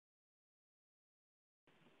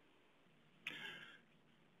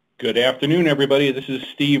Good afternoon, everybody. This is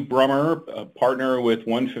Steve Brumer, a partner with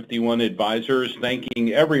 151 Advisors,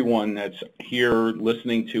 thanking everyone that's here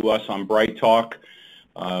listening to us on BrightTALK.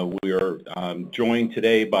 We are joined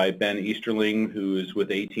today by Ben Easterling, who is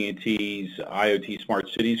with AT&T's IoT Smart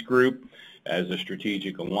Cities Group as a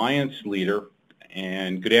strategic alliance leader.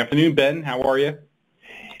 And good afternoon, Ben. How are you?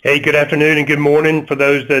 Hey, good afternoon and good morning for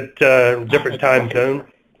those that different time zone.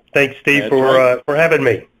 Thanks, Steve, for having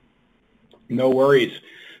me. No worries.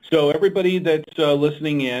 So everybody that's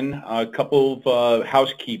listening in, a couple of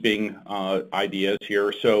housekeeping ideas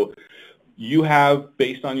here. So you have,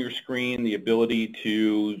 based on your screen, the ability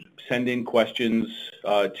to send in questions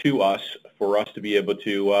to us for us to be able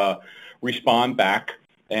to respond back.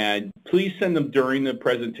 And please send them during the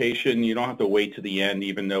presentation. You don't have to wait to the end,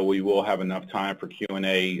 even though we will have enough time for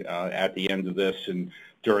Q&A at the end of this and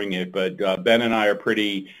during it. But Ben and I are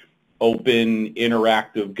pretty open,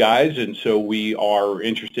 interactive guys, and so we are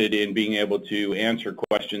interested in being able to answer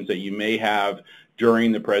questions that you may have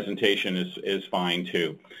during the presentation is fine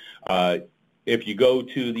too. If you go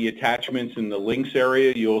to the attachments in the links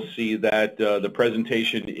area, you'll see that the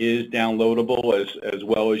presentation is downloadable as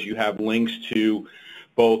well as you have links to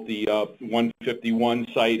both the 151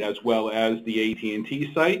 site as well as the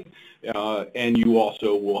AT&T site, and you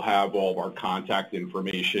also will have all of our contact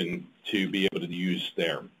information to be able to use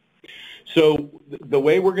there. So the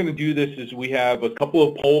way we're going to do this is we have a couple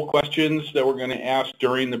of poll questions that we're going to ask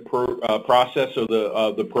during the process of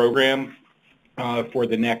the program for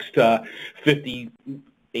the next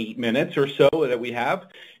 58 minutes or so that we have.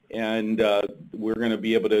 And we're going to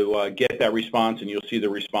be able to get that response, and you'll see the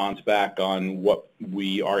response back on what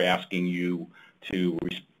we are asking you to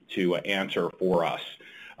answer for us.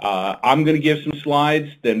 I'm going to give some slides,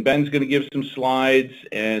 then Ben's going to give some slides,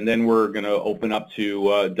 and then we're going to open up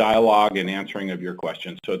to dialogue and answering of your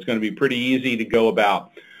questions. So it's going to be pretty easy to go about.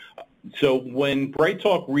 So when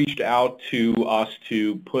BrightTALK reached out to us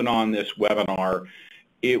to put on this webinar,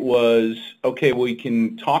 it was, okay, we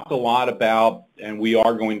can talk a lot about, and we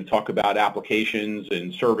are going to talk about applications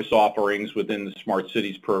and service offerings within the Smart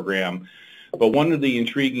Cities program. But one of the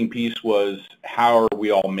intriguing piece was, how are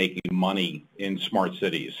we all making money in smart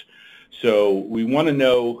cities? So we want to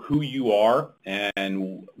know who you are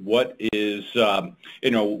and what is,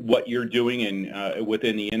 what you're doing in,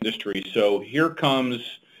 within the industry. So here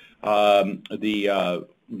comes one of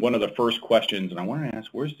the first questions, and I want to ask,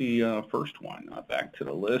 where's the first one? Back to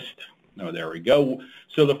the list. No, there we go.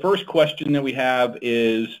 So the first question that we have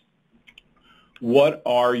is, what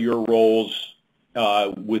are your roles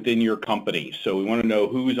within your company? So we want to know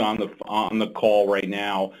who's on the call right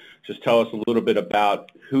now. Just tell us a little bit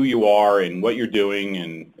about who you are and what you're doing,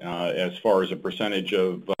 and as far as a percentage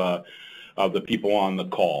of the people on the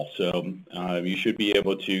call. So you should be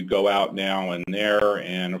able to go out now and there,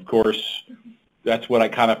 and of course that's what I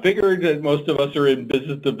kind of figured, that most of us are in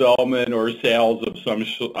business development or sales of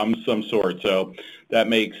some sort. So that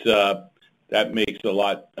makes a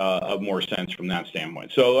lot of more sense from that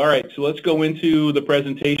standpoint. So, all right, so let's go into the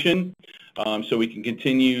presentation so we can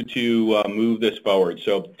continue to move this forward.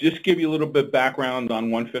 So just give you a little bit of background on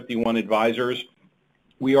 151 Advisors.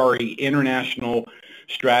 We are an international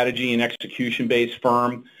strategy and execution-based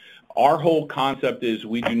firm. Our whole concept is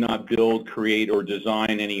we do not build, create, or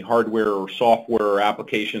design any hardware or software or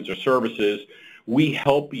applications or services. We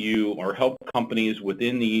help you or help companies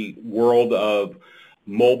within the world of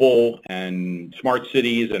mobile and smart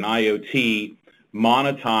cities and IoT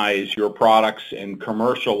monetize your products and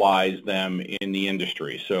commercialize them in the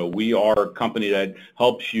industry. So we are a company that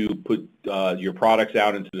helps you put your products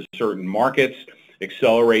out into the certain markets,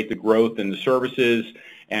 accelerate the growth in the services,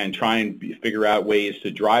 and try and figure out ways to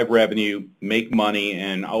drive revenue, make money,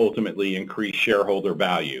 and ultimately increase shareholder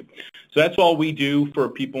value. So that's all we do for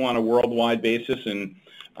people on a worldwide basis, and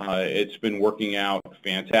it's been working out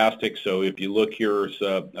fantastic. So if you look, here's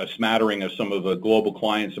a smattering of some of the global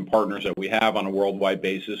clients and partners that we have on a worldwide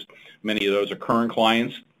basis. Many of those are current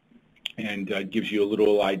clients, and gives you a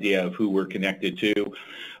little idea of who we're connected to.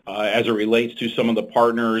 As it relates to some of the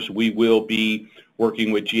partners, we will be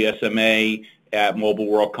working with GSMA at Mobile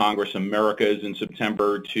World Congress Americas in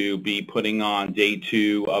September to be putting on day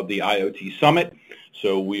 2 of the IoT Summit.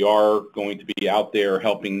 So we are going to be out there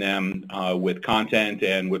helping them with content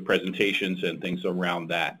and with presentations and things around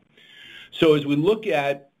that. So as we look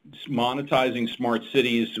at monetizing smart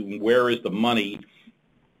cities, where is the money?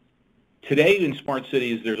 Today in smart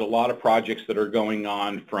cities, there's a lot of projects that are going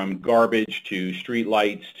on, from garbage to street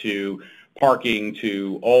lights to parking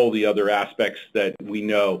to all the other aspects that we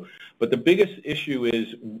know. But the biggest issue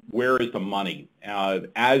is, where is the money?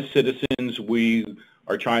 As citizens, we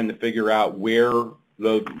are trying to figure out where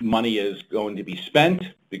the money is going to be spent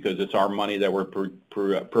because it's our money that we're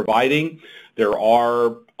providing. There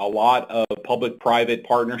are a lot of public-private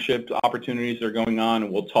partnership opportunities that are going on,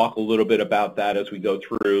 and we'll talk a little bit about that as we go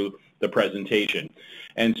through the presentation.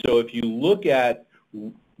 And so if you look at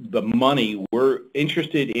the money, we're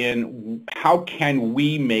interested in how can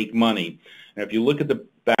we make money. And if you look at the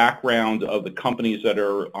background of the companies that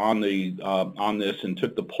are on this and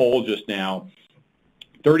took the poll just now,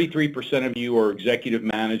 33% of you are executive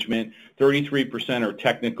management, 33% are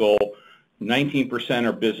technical, 19%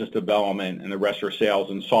 are business development, and the rest are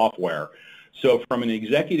sales and software. So from an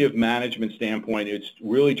executive management standpoint, it's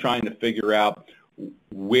really trying to figure out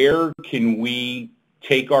where can we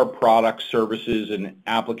take our products, services, and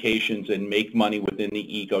applications and make money within the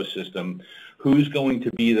ecosystem. Who's going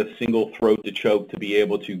to be the single throat to choke to be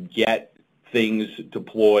able to get things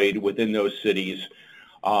deployed within those cities,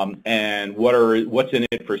 and what's in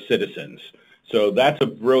it for citizens. So that's a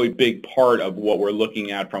really big part of what we're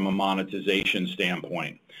looking at from a monetization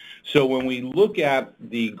standpoint. So when we look at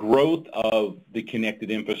the growth of the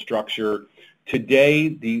connected infrastructure, today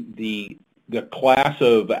the class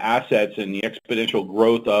of assets and the exponential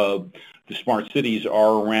growth of the smart cities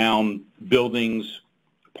are around buildings,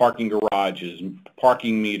 parking garages,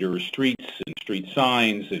 parking meters, streets and street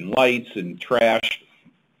signs and lights and trash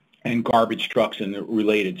and garbage trucks and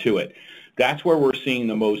related to it. That's where we're seeing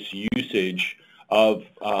the most usage of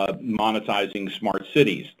monetizing smart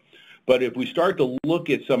cities. But if we start to look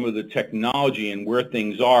at some of the technology and where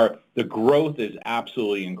things are, the growth is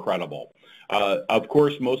absolutely incredible. Of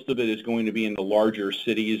course, most of it is going to be in the larger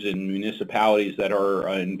cities and municipalities that are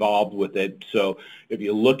involved with it. So if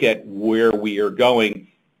you look at where we are going,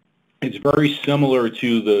 it's very similar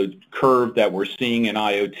to the curve that we're seeing in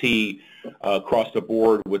IoT across the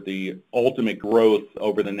board, with the ultimate growth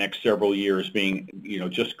over the next several years being,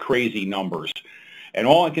 just crazy numbers. And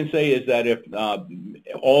all I can say is that if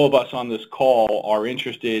all of us on this call are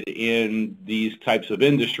interested in these types of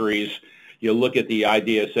industries, you look at the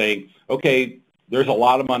idea saying, okay, there's a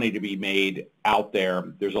lot of money to be made out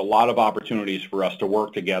there. There's a lot of opportunities for us to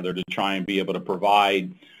work together to try and be able to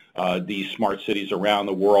provide these smart cities around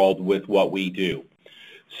the world with what we do.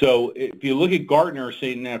 So if you look at Gartner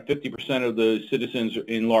saying that 50% of the citizens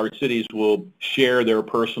in large cities will share their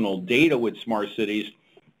personal data with smart cities,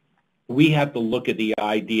 we have to look at the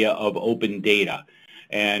idea of open data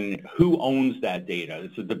and who owns that data.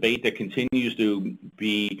 It's a debate that continues to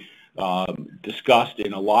be discussed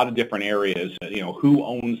in a lot of different areas. Who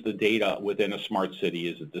owns the data within a smart city?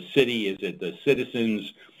 Is it the city? Is it the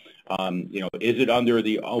citizens? Is it under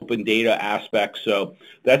the open data aspect? So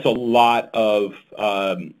that's a lot of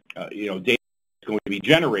data that's going to be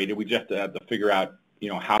generated. We just have to figure out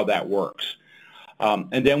how that works.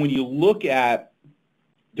 And then when you look at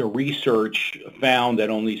the research, found that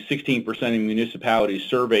only 16% of municipalities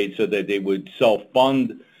surveyed said that they would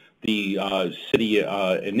self-fund the city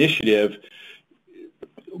initiative.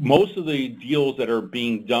 Most of the deals that are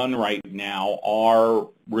being done right now are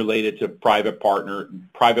related to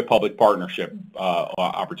private-public partnership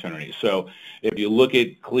opportunities. So if you look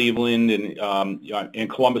at Cleveland and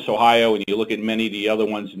Columbus, Ohio, and you look at many of the other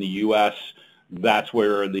ones in the U.S., that's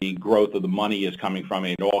where the growth of the money is coming from.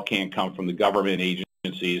 It all can't come from the government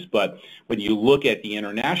agencies. But when you look at the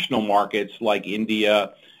international markets like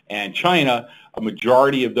India and China, a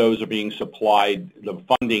majority of those are being supplied, the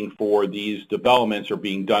funding for these developments are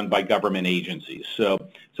being done by government agencies. So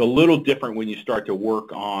it's a little different when you start to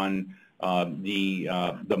work on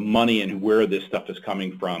the money and where this stuff is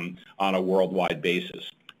coming from on a worldwide basis.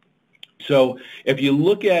 So if you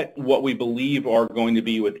look at what we believe are going to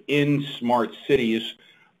be within smart cities,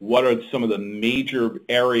 what are some of the major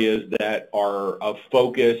areas that are of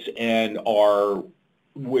focus and are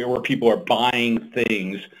where people are buying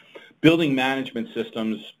things? Building management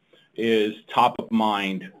systems is top of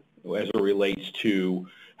mind as it relates to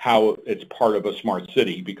how it's part of a smart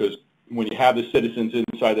city, because when you have the citizens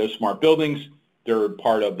inside those smart buildings, they're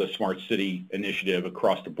part of the smart city initiative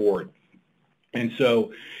across the board. And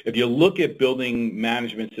so if you look at building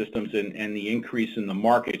management systems and the increase in the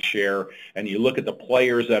market share, and you look at the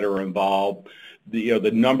players that are involved, the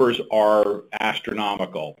numbers are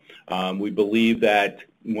astronomical. We believe that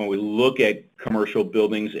when we look at commercial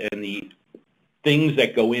buildings and the things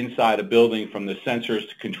that go inside a building, from the sensors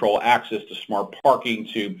to control access to smart parking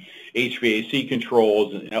to HVAC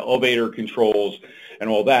controls and elevator controls and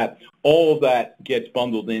all of that gets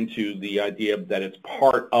bundled into the idea that it's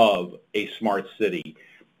part of a smart city.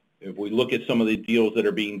 If we look at some of the deals that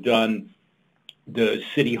are being done, the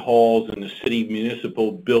city halls and the city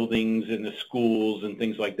municipal buildings and the schools and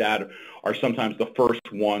things like that are sometimes the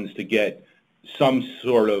first ones to get some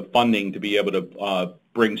sort of funding to be able to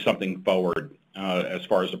bring something forward as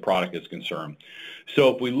far as the product is concerned.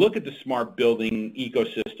 So if we look at the smart building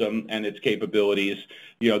ecosystem and its capabilities,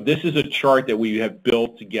 this is a chart that we have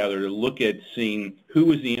built together to look at seeing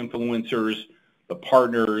who is the influencers, the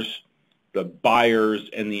partners, the buyers,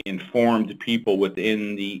 and the informed people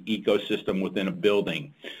within the ecosystem within a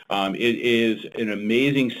building. It is an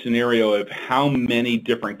amazing scenario of how many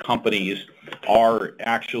different companies are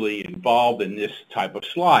actually involved in this type of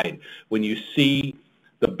slide. When you see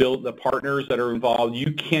the partners that are involved,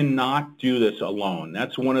 you cannot do this alone.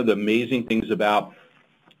 That's one of the amazing things about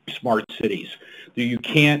smart cities. You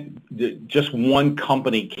can't, just one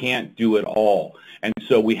company can't do it all. And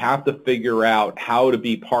so we have to figure out how to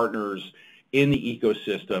be partners in the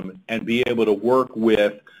ecosystem and be able to work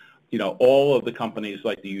with all of the companies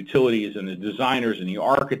like the utilities and the designers and the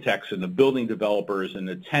architects and the building developers and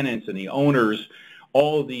the tenants and the owners.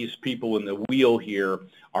 All of these people in the wheel here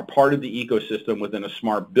are part of the ecosystem within a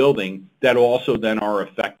smart building that also then are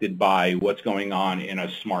affected by what's going on in a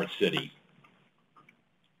smart city.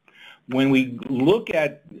 When we look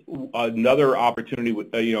at another opportunity,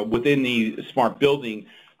 within the smart building,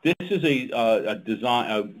 this is a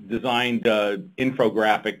designed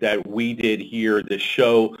infographic that we did here to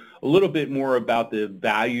show a little bit more about the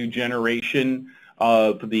value generation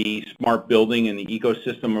of the smart building and the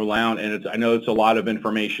ecosystem around. And I know it's a lot of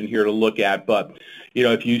information here to look at, but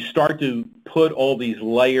if you start to put all these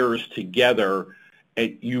layers together,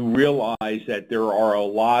 you realize that there are a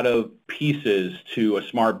lot of pieces to a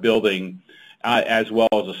smart building as well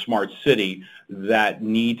as a smart city that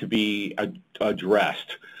need to be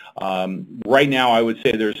addressed. Right now, I would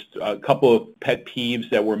say there's a couple of pet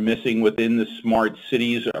peeves that we're missing within the smart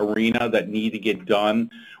cities arena that need to get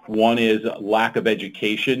done. One is lack of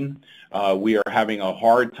education. We are having a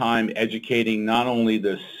hard time educating not only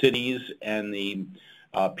the cities and the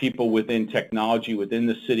people within technology within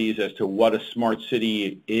the cities as to what a smart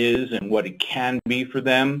city is and what it can be for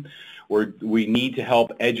them. We need to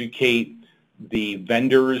help educate the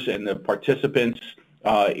vendors and the participants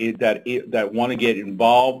that want to get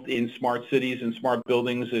involved in smart cities and smart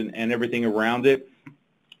buildings and everything around it,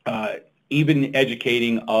 even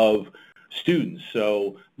educating of students.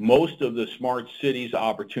 So most of the smart cities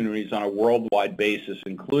opportunities on a worldwide basis,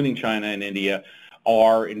 including China and India,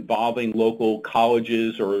 are involving local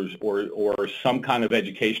colleges or some kind of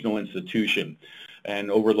educational institution. And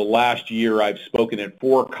over the last year, I've spoken at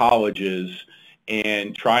 4 colleges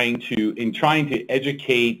and trying to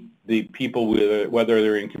educate the people, whether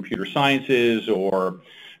they're in computer sciences or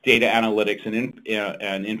data analytics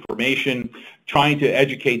and information, trying to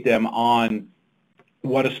educate them on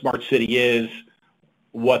what a smart city is,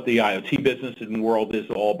 what the IoT business in the world is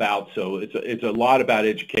all about. So it's a lot about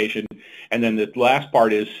education. And then the last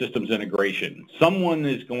part is systems integration. Someone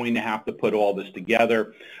is going to have to put all this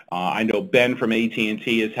together. I know Ben from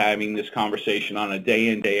AT&T is having this conversation on a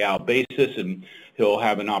day-in, day-out basis, and he'll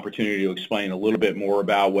have an opportunity to explain a little bit more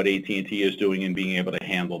about what AT&T is doing and being able to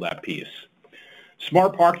handle that piece.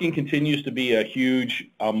 Smart parking continues to be a huge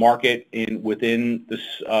market within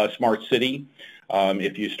the smart city.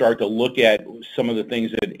 If you start to look at some of the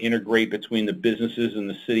things that integrate between the businesses and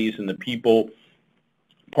the cities and the people,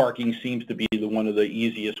 parking seems to be one of the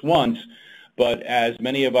easiest ones. But as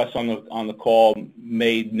many of us on the call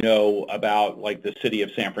may know about, like the city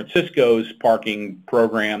of San Francisco's parking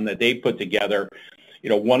program that they put together,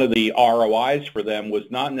 one of the ROIs for them was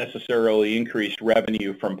not necessarily increased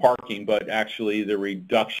revenue from parking, but actually the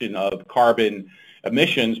reduction of carbon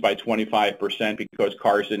emissions by 25% because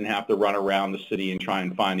cars didn't have to run around the city and try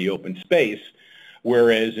and find the open space.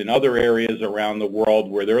 Whereas in other areas around the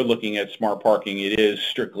world where they're looking at smart parking, it is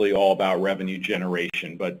strictly all about revenue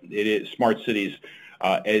generation. But it is smart cities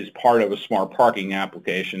as part of a smart parking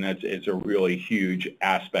application. It's a really huge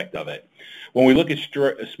aspect of it. When we look at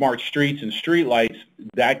smart streets and streetlights,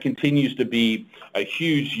 that continues to be a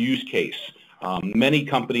huge use case. Many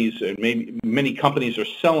companies are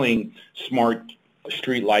selling smart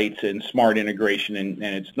street lights and smart integration, and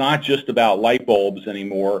it's not just about light bulbs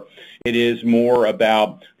anymore. It is more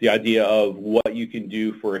about the idea of what you can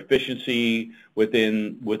do for efficiency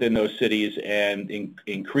within those cities, and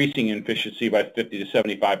increasing efficiency by 50 to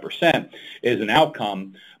 75% is an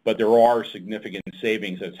outcome, but there are significant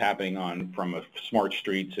savings that's happening from smart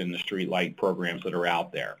streets and the street light programs that are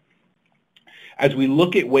out there. As we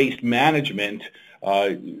look at waste management,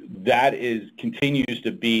 that continues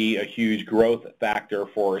to be a huge growth factor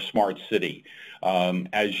for a smart city. I'm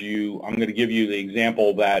going to give you the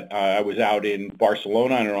example that I was out in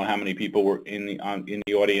Barcelona. I don't know how many people were in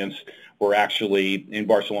the audience were actually in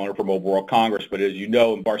Barcelona for Mobile World Congress. But as you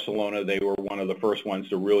know, in Barcelona, they were one of the first ones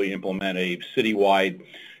to really implement a citywide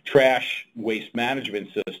trash waste management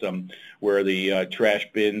system where the trash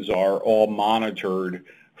bins are all monitored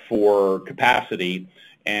for capacity,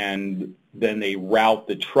 and then they route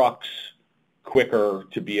the trucks quicker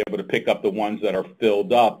to be able to pick up the ones that are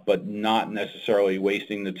filled up, but not necessarily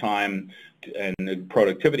wasting the time and the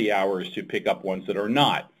productivity hours to pick up ones that are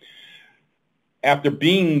not. After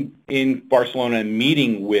being in Barcelona and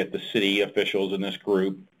meeting with the city officials in this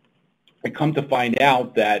group, I come to find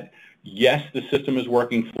out that yes, the system is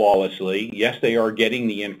working flawlessly. Yes, they are getting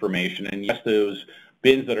the information, and yes, those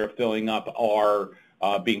bins that are filling up are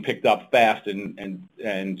being picked up fast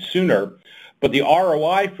and sooner. But the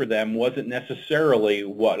ROI for them wasn't necessarily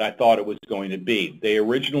what I thought it was going to be. They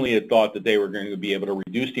originally had thought that they were going to be able to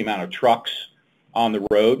reduce the amount of trucks on the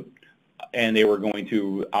road, and they were going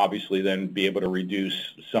to obviously then be able to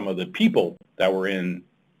reduce some of the people that were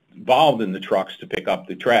involved in the trucks to pick up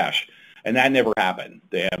the trash. And that never happened.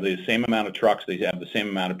 They have the same amount of trucks, they have the same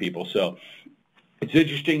amount of people. So it's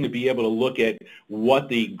interesting to be able to look at what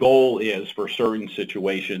the goal is for certain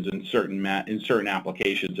situations and certain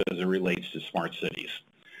applications as it relates to smart cities.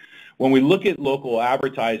 When we look at local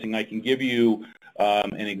advertising, I can give you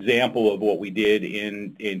an example of what we did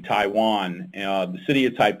in Taiwan. The city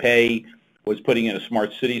of Taipei was putting in a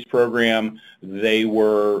smart cities program. They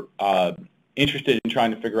were interested in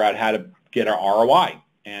trying to figure out how to get our ROI.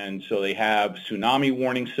 And so they have tsunami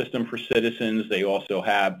warning system for citizens. They also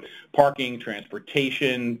have parking,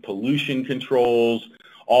 transportation, pollution controls,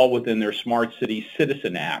 all within their Smart City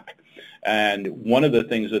Citizen app. And one of the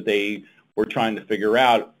things that they were trying to figure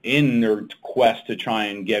out in their quest to try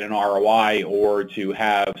and get an ROI or to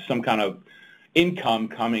have some kind of income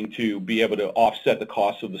coming to be able to offset the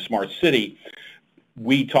cost of the smart city,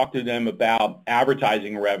 we talked to them about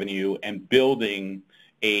advertising revenue and building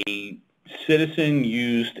a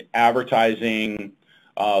citizen-used advertising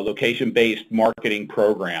location-based marketing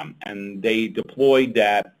program, and they deployed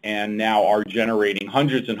that and now are generating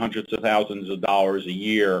hundreds and hundreds of thousands of dollars a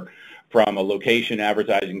year from a location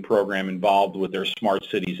advertising program involved with their smart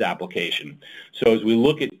cities application. So as we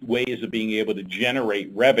look at ways of being able to generate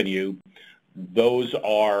revenue, those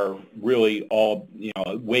are really all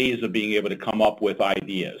ways of being able to come up with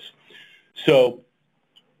ideas. So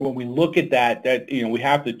when we look at that, we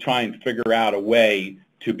have to try and figure out a way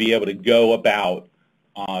to be able to go about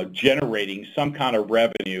generating some kind of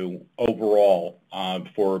revenue overall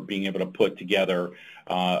for being able to put together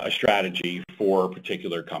a strategy for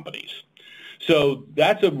particular companies. So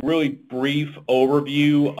that's a really brief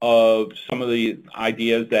overview of some of the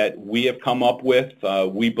ideas that we have come up with.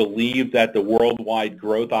 We believe that the worldwide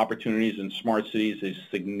growth opportunities in smart cities is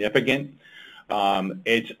significant.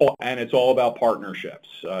 It's all about partnerships.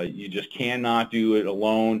 You just cannot do it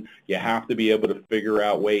alone. You have to be able to figure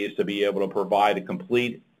out ways to be able to provide a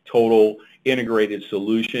complete, total, integrated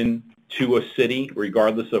solution to a city,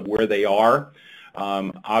 regardless of where they are.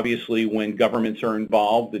 Obviously, when governments are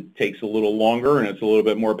involved, it takes a little longer and it's a little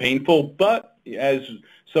bit more painful, but as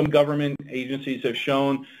some government agencies have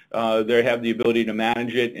shown, they have the ability to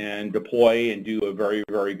manage it and deploy and do a very,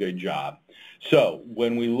 very good job. So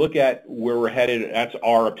when we look at where we're headed, that's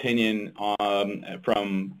our opinion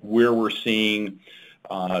from where we're seeing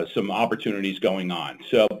some opportunities going on.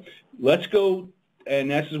 So let's go,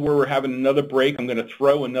 and this is where we're having another break. I'm going to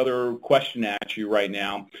throw another question at you right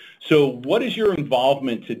now. So what is your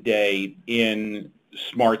involvement today in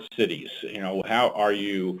smart cities? How are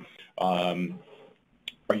you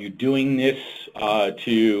doing this are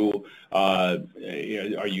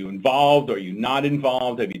you involved? Are you not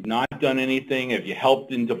involved? Have you not done anything? Have you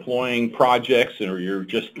helped in deploying projects, or you're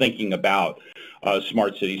just thinking about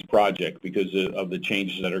Smart Cities project because of the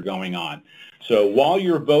changes that are going on? So while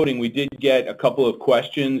you're voting, we did get a couple of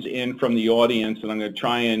questions in from the audience, and I'm going to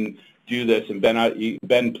try and do this. And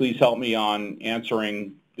Ben, please help me on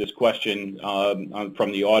answering this question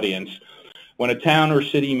from the audience. When a town or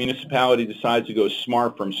city municipality decides to go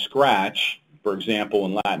smart from scratch, for example,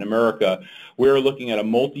 in Latin America, we're looking at a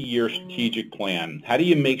multi-year strategic plan. How do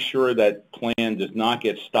you make sure that plan does not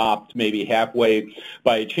get stopped maybe halfway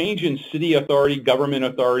by a change in city authority, government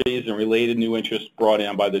authorities, and related new interests brought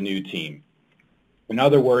in by the new team? In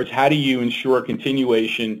other words, how do you ensure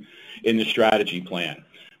continuation in the strategy plan?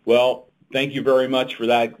 Well, thank you very much for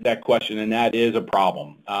that question, and that is a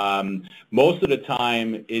problem. Most of the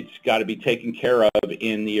time, it's got to be taken care of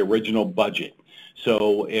in the original budget.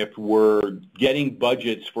 So if we're getting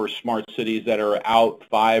budgets for smart cities that are out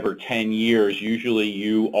 5 or 10 years, usually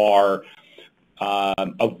you are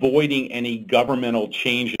avoiding any governmental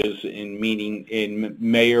changes in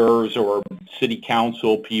mayors or city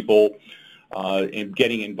council people and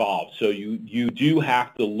getting involved. So you do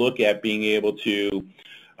have to look at being able to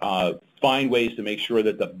find ways to make sure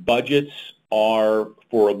that the budgets are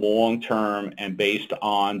for a long term and based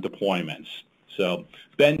on deployments. So,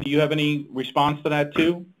 Ben, do you have any response to that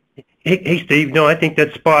too? Hey, Steve. No, I think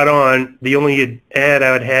that's spot on. The only add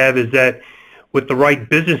I would have is that with the right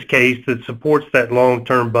business case that supports that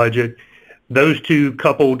long-term budget, those two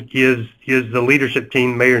coupled gives the leadership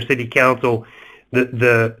team, mayor and city council,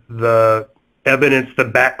 the evidence, the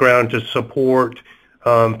background to support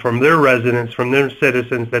from their residents, from their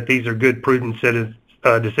citizens, that these are good, prudent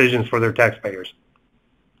decisions for their taxpayers.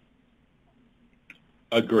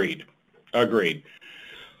 Agreed. Agreed.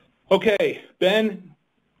 Okay, Ben,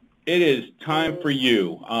 it is time for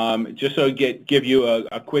you. Just so give you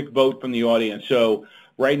a quick vote from the audience. So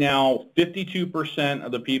right now, 52%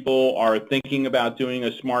 of the people are thinking about doing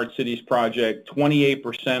a smart cities project,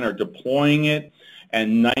 28% are deploying it,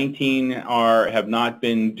 and 19 have not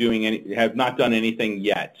done anything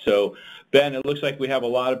yet. So Ben, it looks like we have a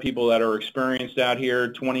lot of people that are experienced out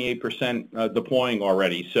here, 28% deploying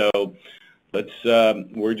already. So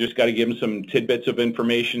we're just got to give them some tidbits of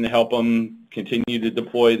information to help them continue to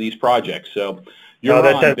deploy these projects. So you're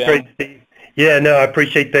on, that's Ben. great, Steve. Yeah, no, I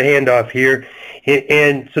appreciate the handoff here.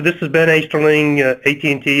 And so this is Ben Easterling,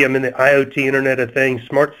 AT&T. I'm in the IoT Internet of Things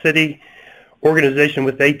Smart City organization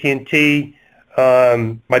with AT&T.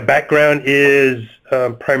 My background is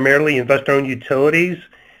primarily investor-owned utilities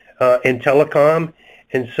and telecom.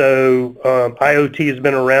 And so IoT has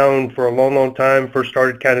been around for a long, long time. First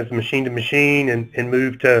started kind of machine to machine and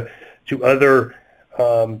moved to other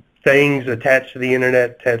things attached to the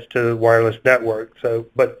internet, attached to the wireless network. So,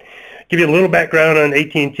 but give you a little background on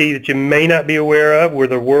AT&T that you may not be aware of. We're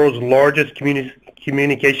the world's largest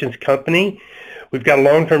communications company. We've got a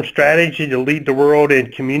long-term strategy to lead the world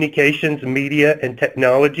in communications, media, and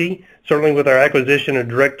technology, certainly with our acquisition of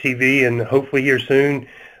DirecTV, and hopefully here soon,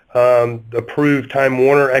 the approved Time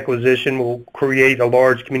Warner acquisition will create a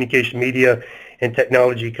large communication, media, and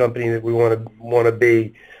technology company that we want to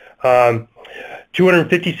be.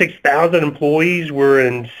 256,000 employees. We're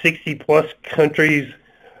in 60-plus countries,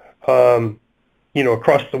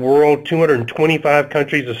 across the world. 225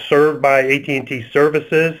 countries are served by AT&T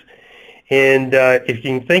services. And if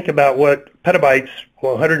you can think about what petabytes,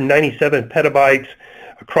 197 petabytes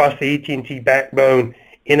across the AT&T backbone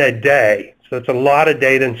in a day. So it's a lot of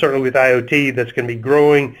data, and certainly with IoT, that's going to be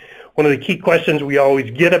growing. One of the key questions we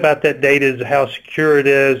always get about that data is how secure it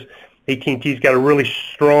is. AT&T's got a really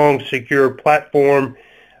strong, secure platform,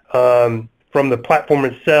 from the platform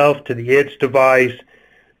itself to the edge device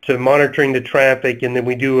to monitoring the traffic, and then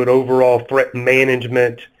we do an overall threat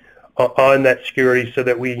management on that security so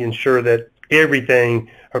that we ensure that everything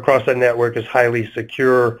across that network is highly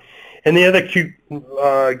secure. And the other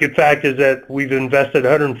good fact is that we've invested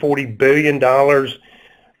 $140 billion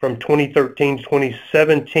from 2013 to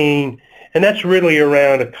 2017, and that's really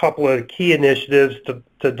around a couple of key initiatives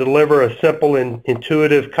to deliver a simple and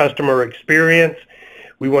intuitive customer experience.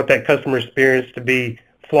 We want that customer experience to be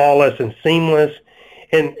flawless and seamless.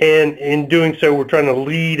 And in doing so, we're trying to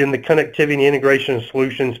lead in the connectivity and integration of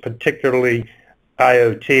solutions, particularly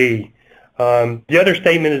IoT. The other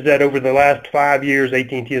statement is that over the last 5 years,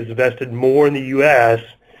 AT&T has invested more in the U.S.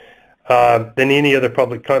 Than any other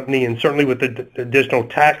public company, and certainly with the additional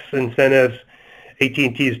tax incentives,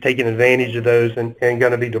 AT&T has taken advantage of those and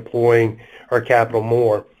going to be deploying our capital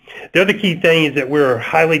more. The other key thing is that we're a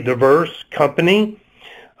highly diverse company.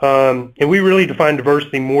 And we really define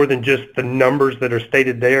diversity more than just the numbers that are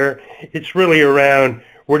stated there. It's really around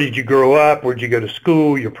where did you grow up, where did you go to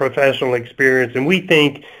school, your professional experience, and we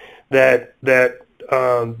think that the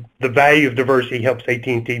value of diversity helps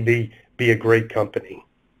AT&T be a great company.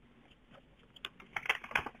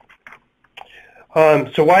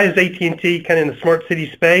 So why is AT&T kind of in the smart city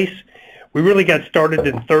space? We really got started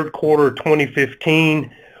in third quarter of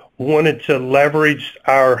 2015. Wanted to leverage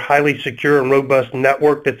our highly secure and robust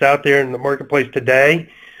network that's out there in the marketplace today.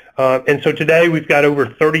 And so today we've got over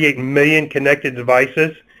 38 million connected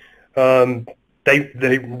devices.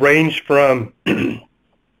 They range from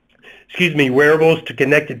wearables to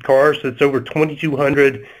connected cars. So it's over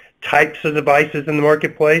 2,200 types of devices in the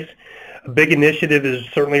marketplace. A big initiative is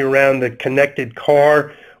certainly around the connected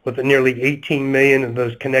car, with nearly 18 million of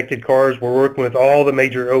those connected cars. We're working with all the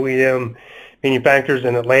major OEM manufacturers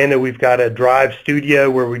in Atlanta. We've got a drive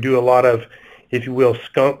studio where we do a lot of, if you will,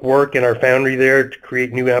 skunk work in our foundry there to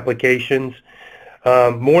create new applications.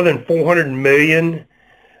 More than 400 million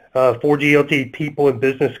 4G LTE people in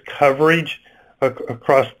business coverage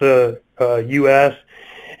across the U.S.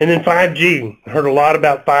 And then 5G. Heard a lot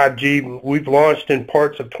about 5G. We've launched in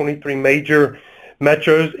parts of 23 major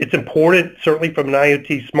metros. It's important, certainly from an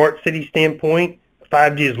IoT smart city standpoint.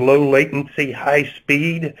 5G is low latency, high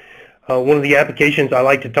speed. One of the applications I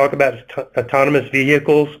like to talk about is autonomous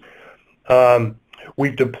vehicles.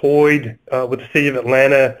 We've deployed with the City of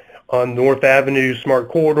Atlanta on North Avenue Smart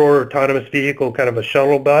Corridor, autonomous vehicle, kind of a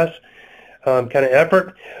shuttle bus kind of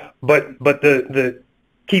effort. But the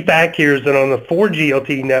key fact here is that on the 4G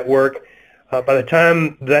LTE network, by the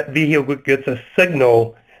time that vehicle gets a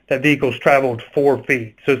signal, that vehicle's traveled 4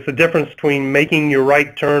 feet. So it's the difference between making your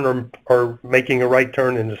right turn or making a right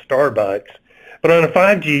turn into Starbucks. But on a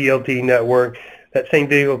 5G LTE network, that same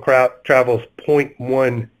vehicle travels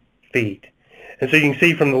 0.1 feet. And so you can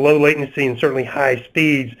see from the low latency and certainly high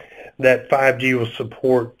speeds that 5G will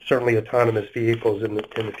support certainly autonomous vehicles in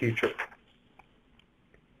the future.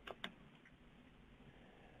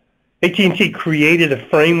 AT&T created a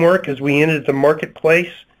framework as we entered the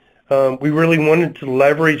marketplace. We really wanted to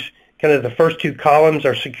leverage kind of the first two columns,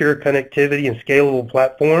 our secure connectivity and scalable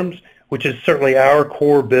platforms, which is certainly our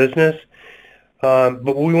core business.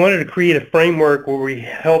 But we wanted to create a framework where we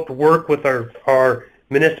helped work with our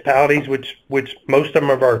municipalities, which most of them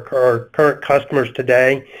are our current customers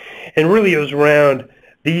today. And really it was around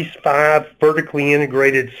these 5 vertically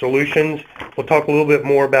integrated solutions. We'll talk a little bit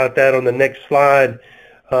more about that on the next slide.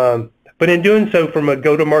 But in doing so, from a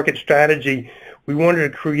go-to-market strategy, we wanted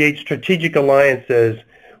to create strategic alliances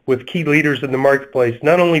with key leaders in the marketplace,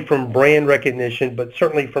 not only from brand recognition, but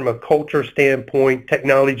certainly from a culture standpoint,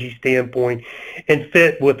 technology standpoint, and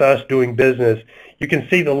fit with us doing business. You can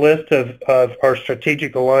see the list of our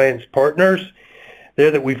strategic alliance partners there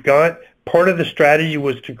that we've got. Part of the strategy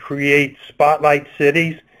was to create spotlight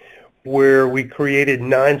cities, where we created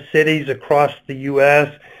 9 cities across the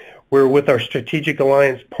U.S., where with our strategic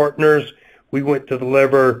alliance partners, we went to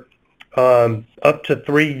deliver up to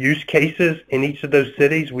 3 use cases in each of those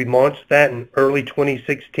cities. We launched that in early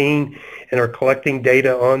 2016 and are collecting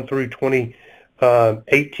data on through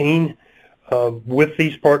 2018 with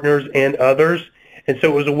these partners and others. And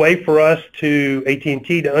so it was a way for us to,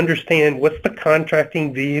 AT&T, to understand what's the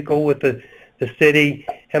contracting vehicle with the city,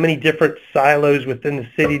 how many different silos within the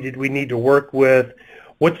city did we need to work with,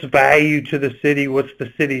 what's value to the city, what's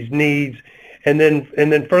the city's needs, and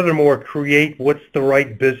then furthermore create what's the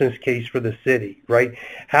right business case for the city, right?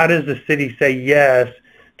 How does the city say yes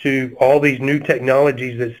to all these new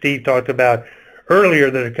technologies that Steve talked about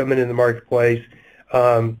earlier that are coming in the marketplace,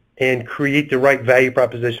 and create the right value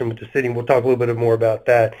proposition with the city? And we'll talk a little bit more about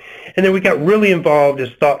that. And then we got really involved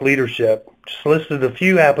as thought leadership. Just listed a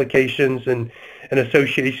few applications and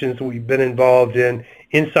associations that we've been involved in.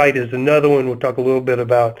 Insight is another one. We'll talk a little bit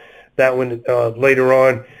about that one later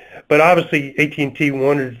on. But obviously, AT&T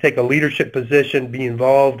wanted to take a leadership position, be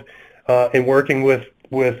involved in working with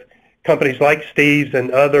companies like Steve's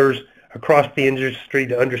and others across the industry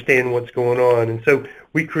to understand what's going on. And so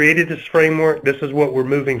we created this framework. This is what we're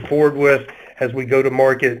moving forward with as we go to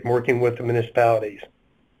market, working with the municipalities.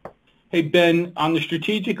 Hey, Ben, on the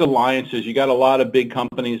strategic alliances, you got a lot of big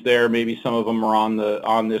companies there. Maybe some of them are on the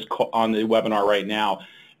webinar right now.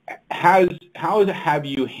 How have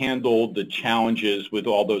you handled the challenges with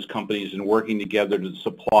all those companies and working together to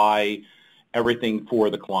supply everything for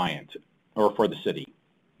the client or for the city?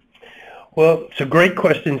 Well, it's a great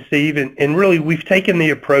question, Steve, and really we've taken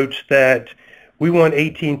the approach that we want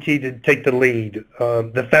AT&T to take the lead.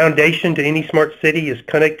 The foundation to any smart city is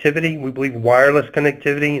connectivity. We believe wireless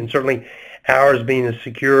connectivity, and certainly ours being as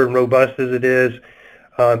secure and robust as it is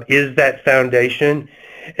that foundation.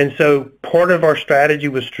 And so part of our strategy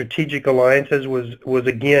with strategic alliances was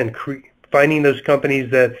again, finding those companies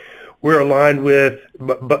that we're aligned with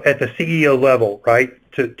at the CEO level, right,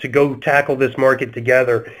 to go tackle this market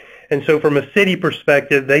together. And so from a city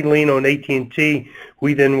perspective, they lean on AT&T.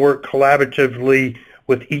 We then work collaboratively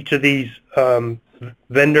with each of these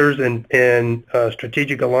vendors and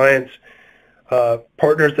strategic alliance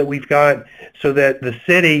partners that we've got, so that the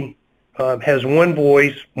city has one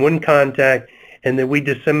voice, one contact, and then we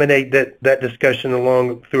disseminate that discussion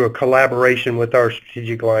along through a collaboration with our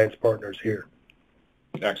strategic alliance partners here.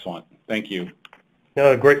 Excellent. Thank you.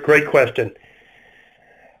 No, great question.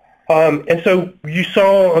 And so you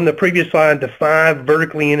saw on the previous slide the 5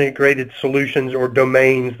 vertically integrated solutions, or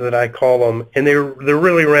domains that I call them, and they're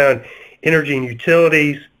really around energy and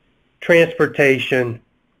utilities, transportation,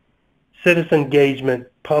 citizen engagement,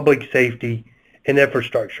 public safety, and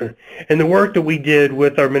infrastructure. And the work that we did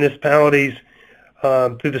with our municipalities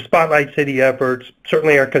through the Spotlight City efforts,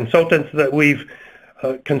 certainly our consultants that we've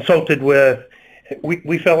consulted with,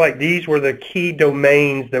 we felt like these were the key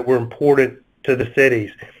domains that were important to the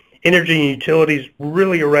cities. Energy and utilities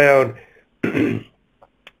really around,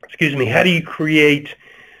 excuse me, how do you create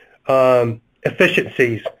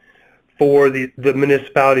efficiencies for the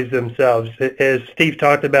municipalities themselves? As Steve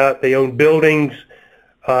talked about, they own buildings,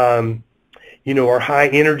 are high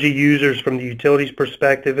energy users from the utilities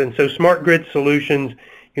perspective. And so smart grid solutions,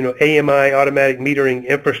 AMI, automatic metering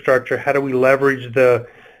infrastructure, how do we leverage the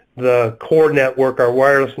core network, our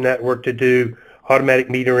wireless network, to do automatic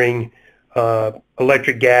metering,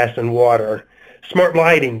 electric, gas, and water. Smart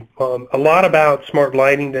lighting, a lot about smart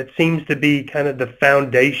lighting. That seems to be kind of the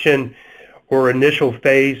foundation or initial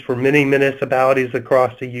phase for many municipalities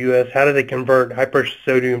across the U.S. How do they convert high-pressure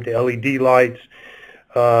sodium to LED lights,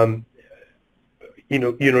 to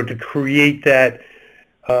create that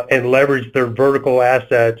and leverage their vertical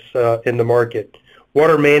assets in the market.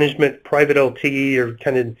 Water management, private LTE are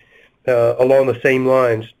kind of along the same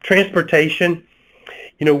lines. Transportation,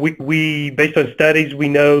 we based on studies, we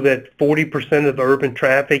know that 40% of the urban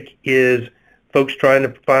traffic is folks trying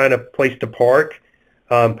to find a place to park.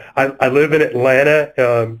 I live in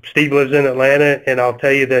Atlanta. Steve lives in Atlanta, and I'll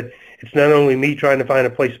tell you that it's not only me trying to find a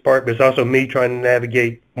place to park, but it's also me trying to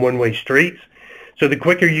navigate one-way streets. So the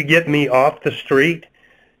quicker you get me off the street,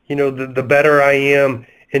 the better I am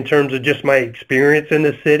in terms of just my experience in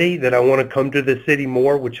the city, that I want to come to the city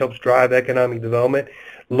more, which helps drive economic development,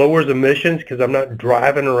 lowers emissions because I'm not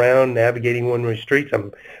driving around navigating one-way streets.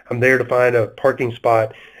 I'm there to find a parking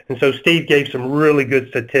spot. And so Steve gave some really good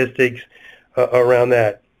statistics around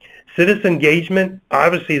that. Citizen engagement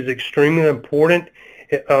obviously is extremely important.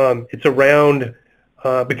 It's around,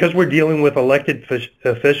 because we're dealing with elected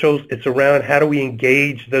officials, it's around how do we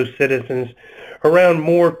engage those citizens around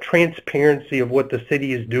more transparency of what the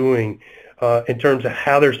city is doing in terms of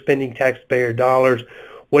how they're spending taxpayer dollars,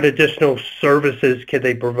 what additional services can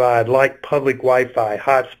they provide, like public Wi-Fi,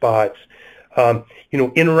 hotspots,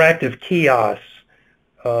 interactive kiosks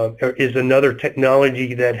is another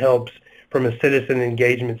technology that helps from a citizen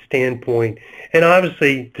engagement standpoint. And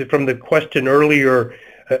obviously, from the question earlier,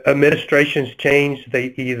 administrations change. They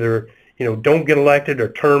either don't get elected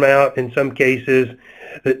or term out in some cases.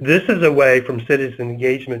 This is a way from citizen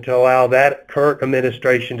engagement to allow that current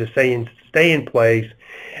administration to stay in place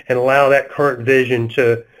and allow that current vision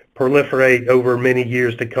to proliferate over many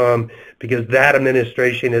years to come, because that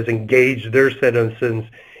administration has engaged their citizens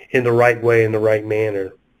in the right way, in the right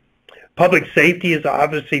manner. Public safety is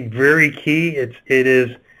obviously very key. It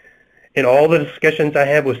is in all the discussions I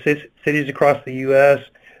have with cities across the U.S.,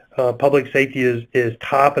 public safety is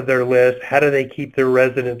top of their list. How do they keep their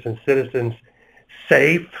residents and citizens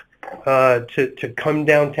safe to come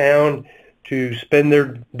downtown, to spend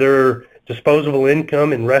their disposable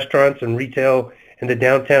income in restaurants and retail in the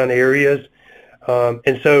downtown areas?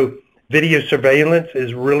 And so video surveillance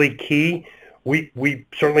is really key. We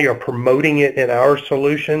certainly are promoting it in our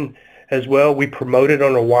solution as well. We promote it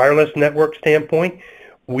on a wireless network standpoint.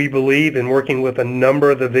 We believe in working with a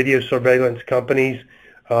number of the video surveillance companies,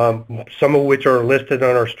 some of which are listed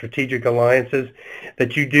on our strategic alliances,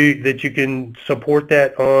 that you can support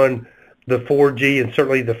that on the 4G and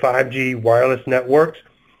certainly the 5G wireless networks.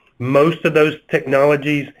 Most of those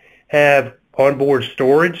technologies have onboard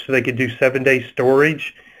storage, so they could do 7-day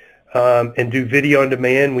storage and do video on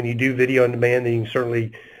demand. When you do video on demand, then you can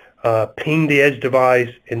certainly ping the edge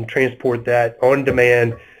device and transport that on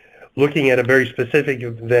demand, looking at a very specific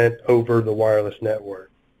event over the wireless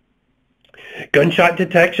network. Gunshot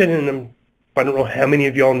detection, and I don't know how many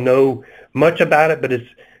of y'all know much about it, but it's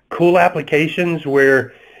cool applications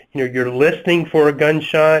where you're listening for a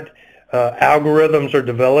gunshot. Algorithms are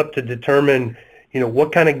developed to determine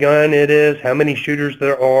what kind of gun it is, how many shooters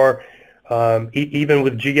there are. Even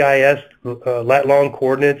with GIS, lat long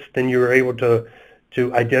coordinates, then you're able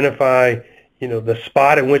to identify the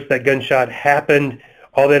spot in which that gunshot happened.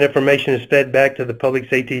 All that information is fed back to the Public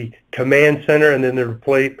Safety Command Center, and then they're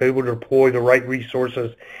able to deploy the right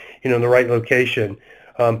resources in the right location.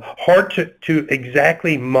 Hard to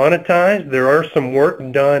exactly monetize. There are some work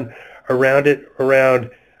done around it, around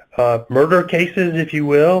murder cases, if you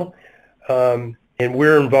will, and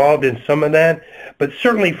we're involved in some of that. But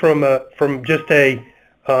certainly from just a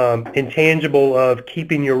intangible of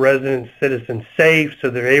keeping your residents, citizens safe so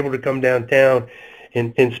they're able to come downtown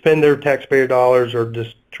and spend their taxpayer dollars or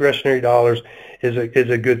discretionary dollars is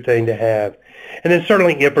a good thing to have. And then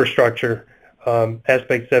certainly infrastructure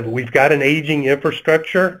aspects of it. We've got an aging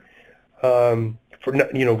infrastructure for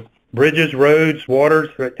bridges, roads, waters.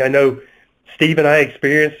 I know Steve and I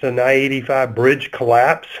experienced an I-85 bridge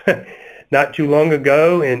collapse not too long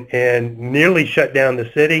ago and nearly shut down the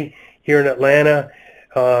city. here in Atlanta.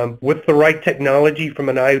 With the right technology from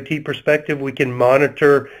an IoT perspective, we can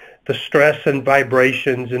monitor the stress and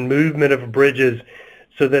vibrations and movement of bridges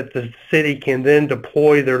so that the city can then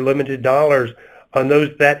deploy their limited dollars on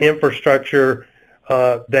that infrastructure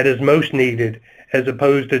that is most needed, as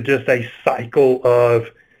opposed to just a cycle of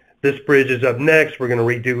this bridge is up next, we're going to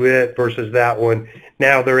redo it versus that one.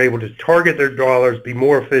 Now they're able to target their dollars, be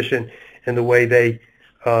more efficient in the way they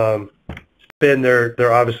spend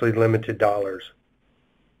their obviously limited dollars.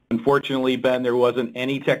 Unfortunately, Ben, there wasn't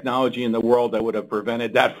any technology in the world that would have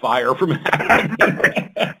prevented that fire from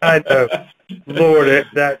happening. I know. Lord,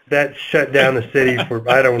 that shut down the city for,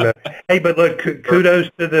 I don't know. Hey, but look,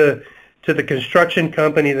 kudos to the construction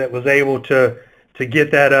company that was able to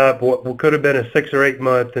get that up, what could have been a 6 or 8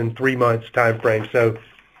 month and 3 months time frame. So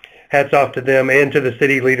hats off to them and to the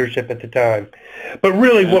city leadership at the time. But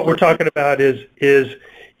really what we're talking about is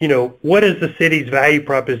what is the city's value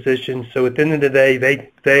proposition? So at the end of the day,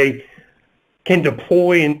 they can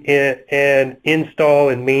deploy and install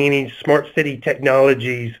and manage smart city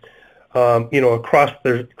technologies across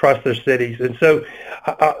their cities. And so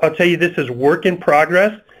I'll tell you, this is work in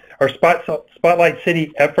progress. Our Spotlight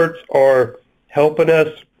City efforts are helping us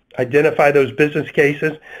identify those business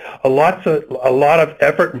cases. A lot of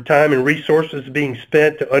effort and time and resources being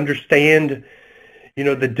spent to understand,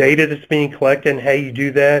 the data that's being collected and how you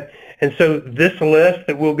do that. And so this list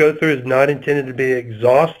that we'll go through is not intended to be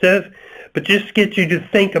exhaustive, but just get you to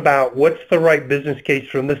think about what's the right business case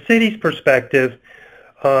from the city's perspective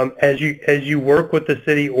as you work with the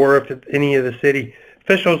city, or if any of the city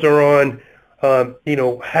officials are on,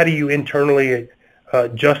 how do you internally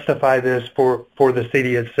justify this for the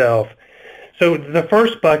city itself. So the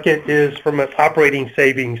first bucket is from an operating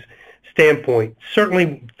savings standpoint.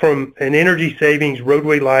 Certainly from an energy savings,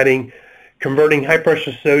 roadway lighting, converting high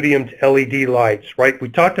pressure sodium to LED lights, right? We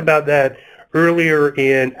talked about that earlier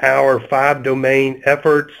in our 5 domain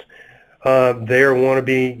efforts.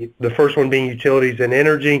 The first one being utilities and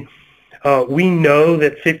energy. We know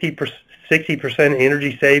that 60%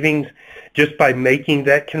 energy savings just by making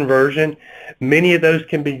that conversion. Many of those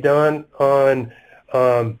can be done on,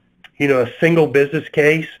 a single business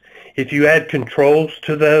case. If you add controls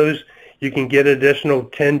to those, you can get additional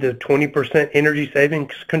 10 to 20% energy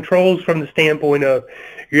savings. Controls from the standpoint of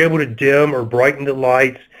you're able to dim or brighten the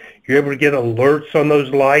lights. You're able to get alerts on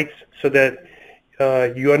those lights so that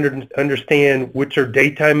you understand which are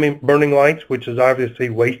daytime burning lights, which is obviously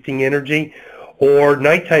wasting energy, or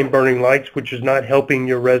nighttime burning lights, which is not helping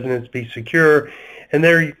your residents be secure, and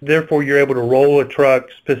therefore you're able to roll a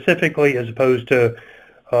truck specifically as opposed to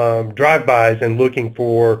drive-bys and looking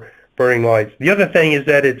for burning lights. The other thing is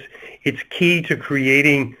that it's key to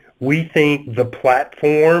creating, we think, the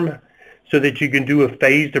platform so that you can do a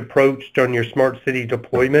phased approach on your smart city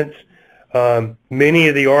deployments. Many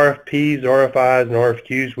of the RFPs, RFIs, and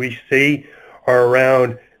RFQs we see are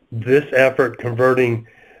around this effort converting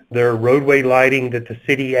their roadway lighting that the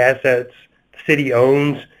city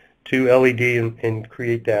owns to LED and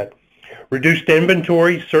create that. Reduced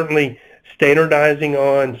inventory, certainly standardizing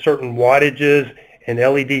on certain wattages and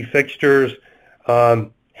LED fixtures,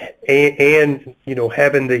 and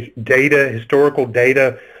having the data, historical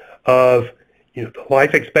data of the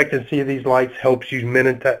life expectancy of these lights helps you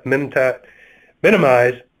minimize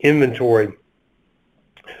inventory.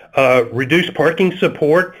 Reduced parking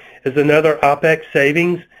support is another OpEx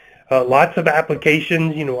savings. Lots of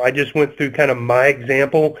applications. I just went through kind of my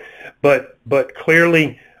example, but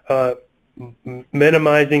clearly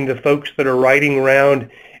minimizing the folks that are riding around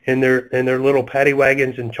in their little paddy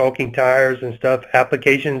wagons and chalking tires and stuff.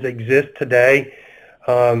 Applications exist today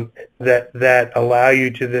that allow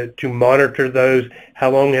you to monitor those. How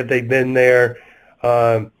long have they been there?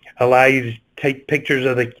 Allow you to take pictures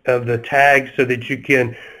of the tags so that you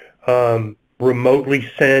can remotely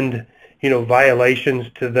send violations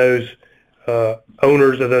to those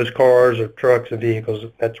owners of those cars or trucks and vehicles,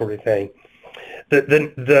 that sort of thing.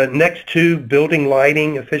 The next two, building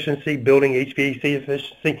lighting efficiency, building HVAC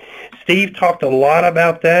efficiency. Steve talked a lot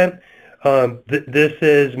about that. This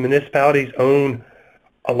is municipalities own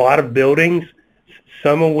a lot of buildings,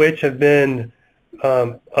 some of which have been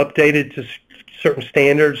updated to certain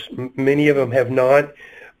standards. Many of them have not.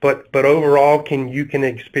 But overall, you can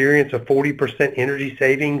experience a 40% energy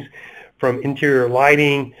savings from interior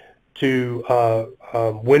lighting to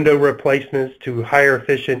window replacements to higher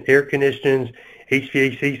efficient air conditionings,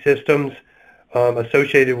 HVAC systems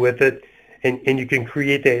associated with it, and you can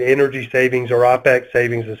create that energy savings or OpEx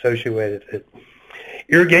savings associated with it.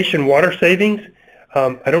 Irrigation water savings.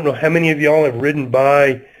 I don't know how many of y'all have ridden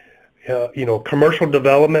by, commercial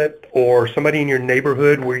development or somebody in your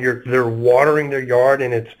neighborhood where they're watering their yard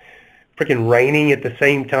and it's freaking raining at the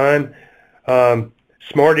same time.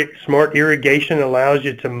 Smart irrigation allows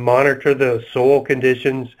you to monitor the soil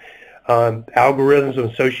conditions, algorithms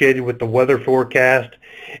associated with the weather forecast,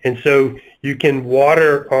 and so you can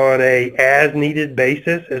water on a as-needed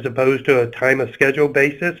basis as opposed to a time-of-schedule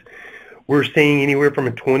basis. We're seeing anywhere from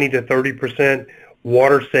a 20 to 30%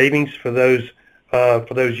 water savings for those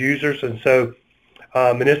users, and so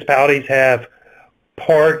municipalities have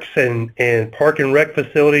parks and park and rec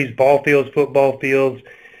facilities, ball fields, football fields,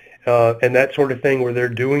 and that sort of thing where they're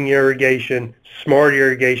doing irrigation. Smart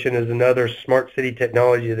irrigation is another smart city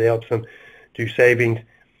technology that helps them do savings.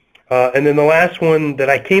 And then the last one that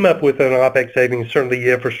I came up with on OPEX savings is certainly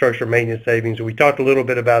infrastructure maintenance savings. We talked a little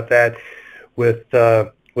bit about that with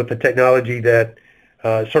the technology that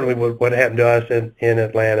certainly what happened to us in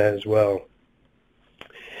Atlanta as well.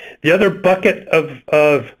 The other bucket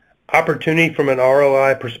of opportunity from an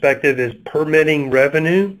ROI perspective is permitting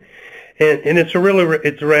revenue. And it's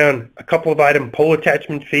around a couple of items, pole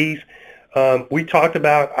attachment fees. We talked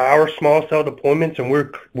about our small cell deployments, and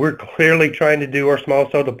we're clearly trying to do our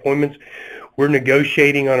small cell deployments. We're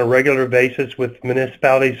negotiating on a regular basis with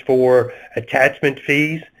municipalities for attachment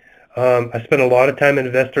fees. I spend a lot of time in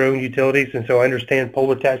investor-owned utilities, and so I understand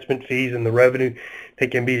pole attachment fees and the revenue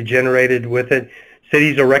that can be generated with it.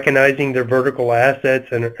 Cities are recognizing their vertical assets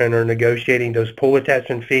and are negotiating those pole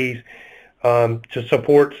attachment fees to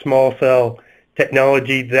support small cell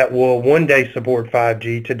technology that will one day support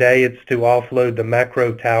 5G. Today it's to offload the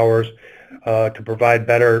macro towers to provide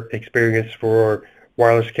better experience for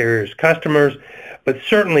wireless carriers customers. But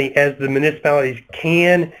certainly as the municipalities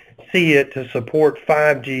can see it to support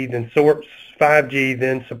 5G, then 5G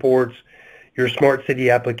then supports your smart city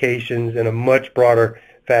applications in a much broader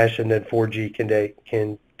fashion than 4G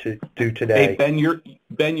can do today. Hey,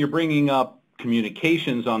 Ben, you're bringing up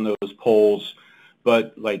communications on those poles,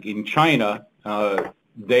 but like in China,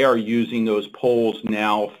 they are using those poles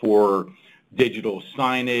now for digital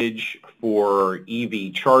signage, for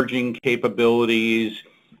EV charging capabilities,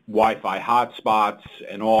 Wi-Fi hotspots,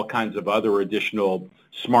 and all kinds of other additional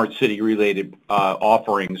smart city related